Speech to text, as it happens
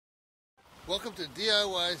Welcome to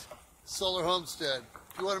DIY Solar Homestead.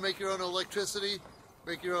 If you want to make your own electricity,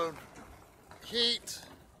 make your own heat,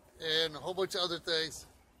 and a whole bunch of other things,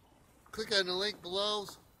 click on the link below,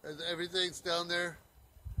 and everything's down there,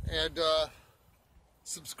 and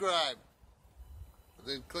subscribe. And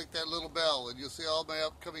then click that little bell, and you'll see all my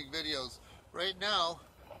upcoming videos. Right now,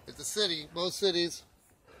 at the city, most cities,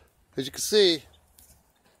 as you can see,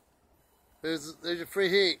 there's your free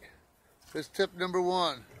heat. There's tip number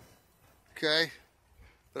one. Okay,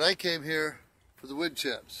 but I came here for the wood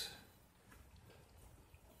chips.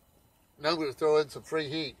 Now I'm going to throw in some free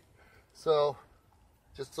heat. So,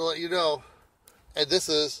 just to let you know, and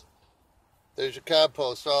there's your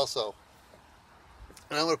compost also.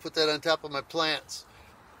 And I'm going to put that on top of my plants.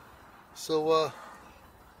 So,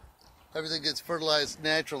 everything gets fertilized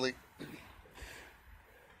naturally.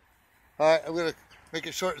 Alright, I'm going to make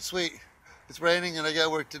it short and sweet. It's raining and I got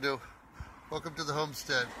work to do. Welcome to the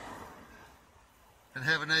homestead. And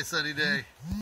have a nice sunny day.